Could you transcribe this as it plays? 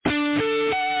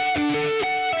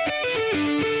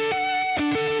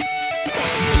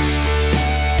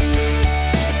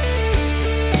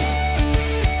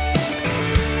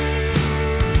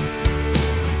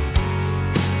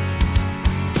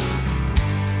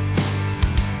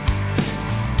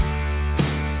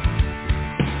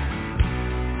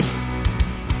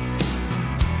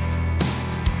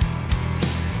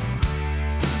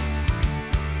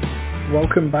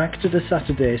welcome back to the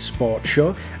Saturday Sports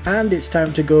Show, and it's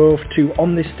time to go to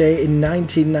on this day in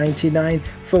 1999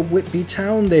 for Whitby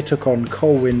Town. They took on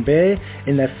Colwyn Bay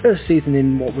in their first season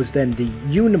in what was then the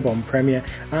Unibom Premier.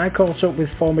 I caught up with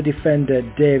former defender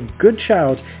Dave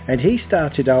Goodchild, and he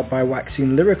started out by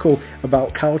waxing lyrical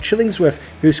about Carl Chillingsworth,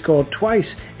 who scored twice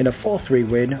in a 4-3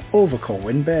 win over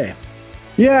Colwyn Bay.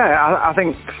 Yeah, I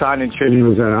think signing Chilling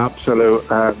was an absolute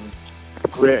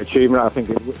great achievement. I think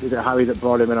was it Harry that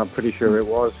brought him in? I'm pretty sure it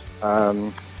was.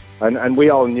 And we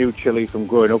all knew Chilly from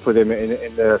growing up with him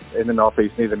in the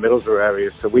northeast near the Middlesbrough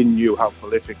area, so we knew how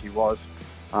prolific he was.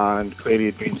 And clearly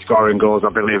he'd been scoring goals, I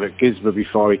believe, at Gisborne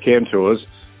before he came to us.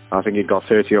 I think he got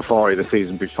 30 or 40 the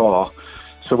season before.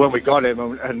 So when we got him,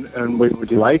 and we were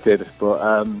delighted, but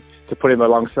to put him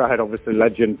alongside, obviously,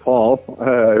 legend Paul,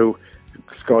 who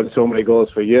scored so many goals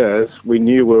for years, we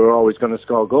knew we were always going to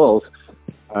score goals.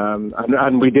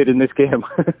 And we did in this game.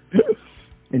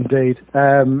 Indeed.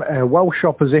 A Welsh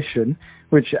opposition,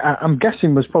 which I'm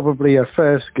guessing was probably a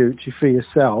first, Gucci, for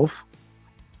yourself.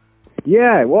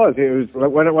 Yeah, it was. It was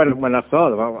when I saw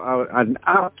them, I had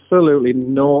absolutely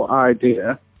no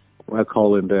idea where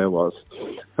Colwyn Bay was.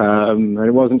 And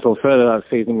it wasn't until further that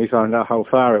season we found out how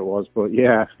far it was. But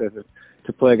yeah,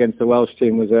 to play against the Welsh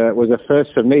team was a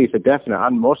first for me, for definite,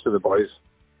 and most of the boys.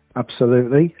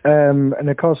 Absolutely, and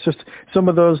of course, just some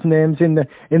of those names in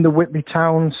the Whitby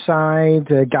Town side: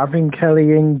 Gavin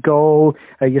Kelly in goal,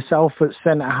 yourself at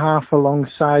centre half,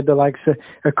 alongside the likes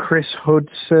of Chris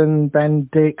Hudson, Ben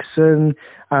Dixon,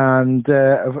 and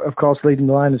of course leading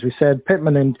the line, as we said,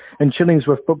 Pittman and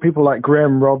Chillingsworth. But people like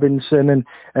Graham Robinson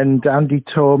and Andy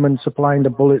Toman supplying the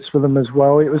bullets for them as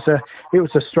well. It was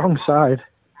a strong side.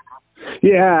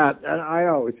 Yeah, and I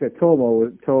always say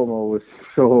Tomo was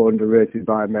so underrated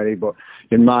by many, but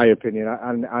in my opinion,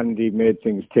 and Andy made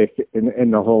things tick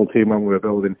in the whole team when we were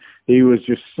building. He was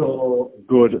just so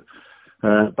good,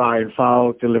 buying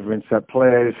fouls, delivering set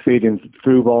plays, feeding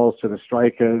through balls to the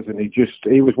strikers, and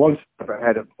he was one step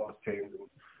ahead of most teams.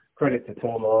 Credit to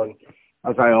Tomo, and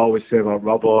as I always say about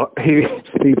Robbo,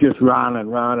 he just ran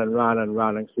and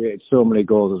created so many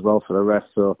goals as well for the rest.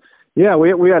 So. Yeah,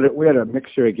 we had a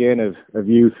mixture again of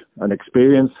youth and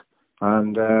experience,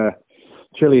 and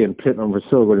Chilly and Pittman were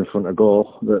so good in front of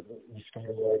goal that we scored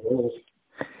a lot of goals.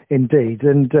 Indeed,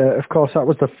 and of course that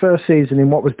was the first season in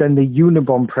what was then the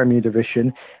Unibom Premier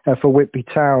Division for Whitby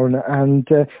Town. And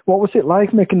what was it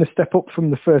like making the step up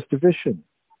from the First Division?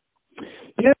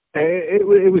 Yeah,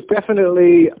 it was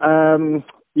definitely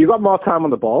you got more time on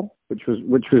the ball, which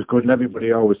was good. And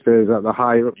everybody always says that the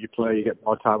higher up you play, you get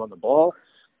more time on the ball.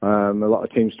 A lot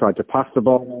of teams tried to pass the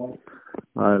ball,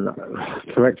 and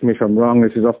correct me if I'm wrong,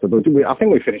 this is off the book. I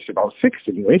think we finished about 6th,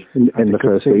 didn't we, in the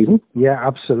first season? Yeah,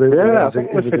 absolutely. Yeah, I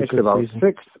think we finished about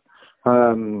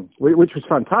 6th, which was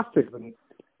fantastic. And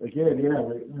again, we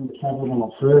were travelling a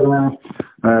lot further.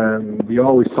 We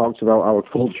always talked about our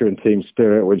culture and team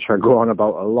spirit, which I go on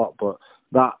about a lot, but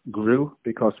that grew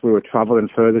because we were travelling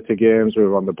further to games, we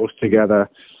were on the bus together,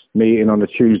 meeting on a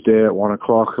Tuesday at 1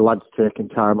 o'clock, lads taking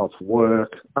time off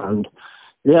work, and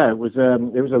yeah, it was a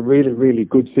really, really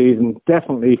good season.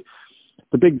 Definitely,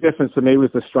 the big difference for me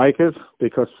was the strikers,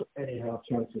 because any half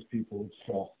chances people would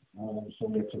score, so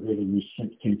we had to really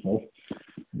restrict people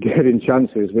getting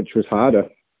chances, which was harder.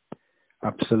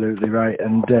 Absolutely right.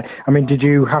 And did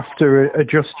you have to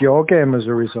adjust your game as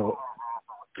a result?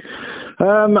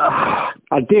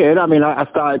 I did. I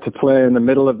started to play in the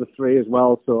middle of the three as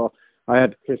well, so I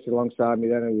had Chris alongside me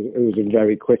then, who was a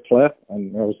very quick player,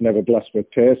 and I was never blessed with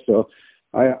pace, so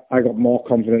I got more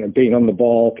confident in being on the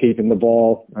ball, keeping the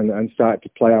ball, and started to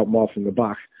play out more from the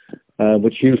back,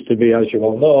 which used to be, as you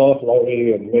all know,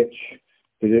 Laurie and Mitch,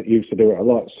 they used to do it a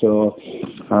lot. So,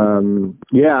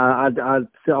 I'd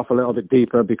sit off a little bit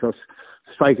deeper because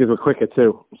strikers were quicker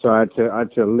too, so I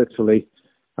had to literally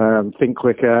think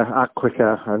quicker, act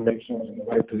quicker, and make sure I was in the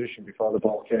right position before the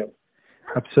ball came.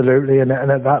 Absolutely, and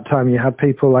at that time you had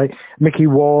people like Mickey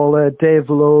Waller, Dave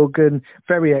Logan,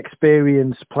 very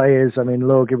experienced players.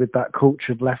 Logan with that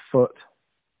cultured left foot.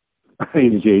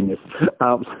 He's a genius,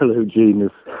 absolute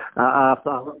genius. I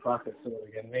look back at some of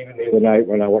the games, even the other night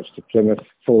when I watched the Plymouth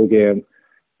full game.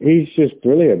 He's just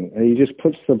brilliant, and he just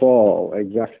puts the ball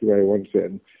exactly where he wants it.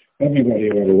 And everybody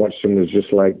who watched him was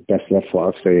just like, best left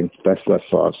foot I've seen.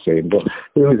 But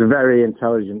he was very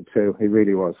intelligent too, he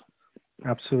really was.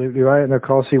 Absolutely right, and of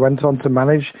course he went on to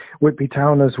manage Whitby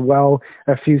Town as well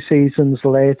a few seasons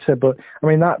later. But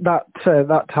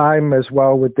that time as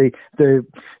well, with the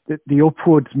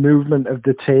upwards movement of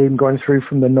the team going through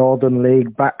from the Northern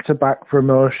League, back-to-back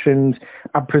promotions,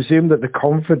 I presume that the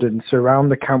confidence around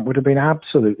the camp would have been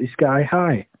absolutely sky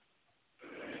high.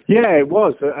 Yeah, it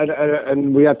was,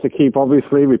 and we had to keep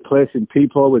obviously replacing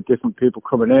people with different people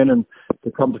coming in, and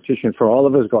the competition for all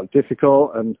of us got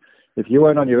difficult. And if you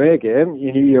weren't on your A game,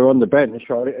 you knew you were on the bench,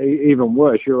 or even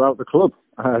worse, you were out the club.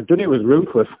 Dunny was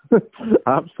ruthless,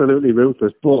 absolutely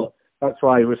ruthless. But that's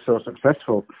why he was so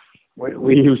successful.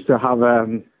 We used to have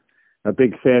a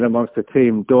big saying amongst the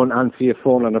team: "Don't answer your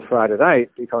phone on a Friday night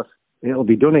because it'll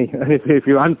be Dunny, and if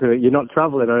you answer it, you're not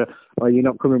travelling or you're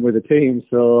not coming with the team."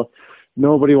 So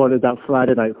nobody wanted that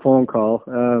Friday night phone call.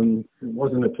 It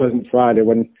wasn't a pleasant Friday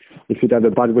when if you'd had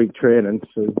a bad week training,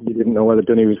 so you didn't know whether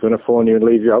Dunny was going to phone you and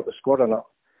leave you out the squad or not.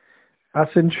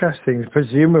 That's interesting.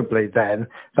 Presumably then,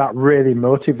 that really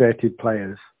motivated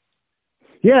players.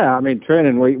 Yeah, I mean,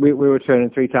 training, we were training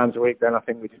 3 times a week then. I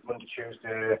think we did Monday,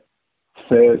 Tuesday,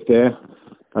 Thursday,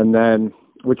 and then,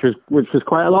 which was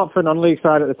quite a lot for a non-league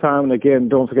side at the time. And again,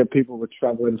 don't forget people were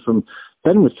travelling from,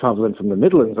 Ben was travelling from the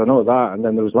Midlands, I know that, and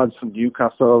then there was lads from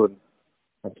Newcastle,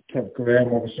 and Kev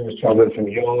Graham obviously was travelling from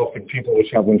York, and people were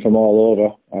travelling from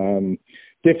all over.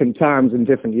 Different times and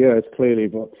different years, clearly,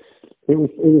 but it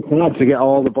was hard to get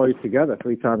all the boys together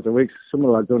 3 times a week. Some of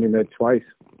the lads only made twice.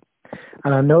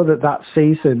 And I know that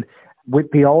season,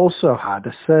 Whitby also had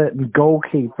a certain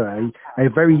goalkeeper, a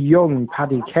very young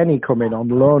Paddy Kenny, coming on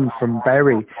loan from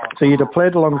Bury. So you'd have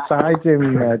played alongside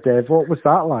him, Dave. What was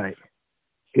that like?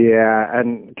 Yeah,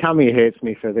 and Cammy hates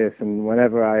me for this, and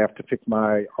whenever I have to pick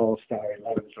my all-star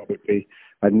 11s, obviously,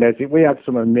 and Nezzy, we had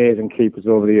some amazing keepers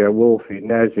over the year, Wolfie,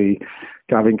 Nezzy,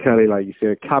 Gavin Kelly, like you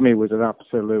say. Cammy was an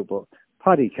absolute, but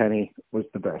Paddy Kenny was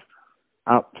the best.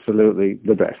 Absolutely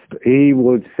the best. He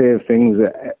would say things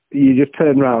that you just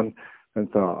turn around and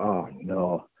thought, oh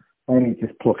no, only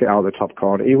just pluck it out of the top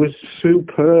corner. He was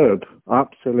superb,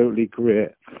 absolutely great.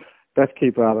 Best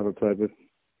keeper I've ever played with.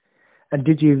 And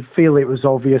did you feel it was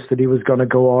obvious that he was going to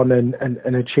go on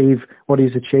and achieve what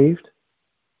he's achieved?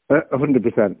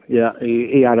 100%. Yeah,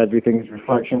 he had everything. His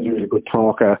reflections. He was a good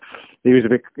talker. He was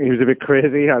a bit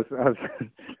crazy, as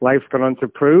life's gone on to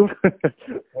prove.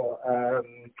 But,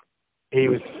 he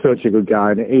was such a good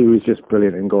guy, and he was just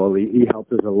brilliant in goal. He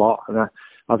helped us a lot, and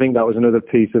I think that was another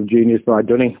piece of genius by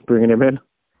Dunny, bringing him in.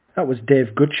 That was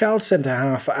Dave Goodchild,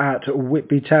 centre-half at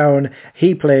Whitby Town.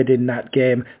 He played in that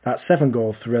game, that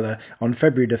 7-goal thriller, on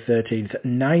February the 13th,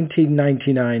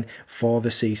 1999 for the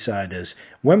Seasiders.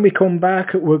 When we come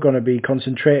back, we're going to be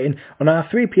concentrating on our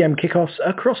 3 p.m. kickoffs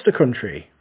across the country.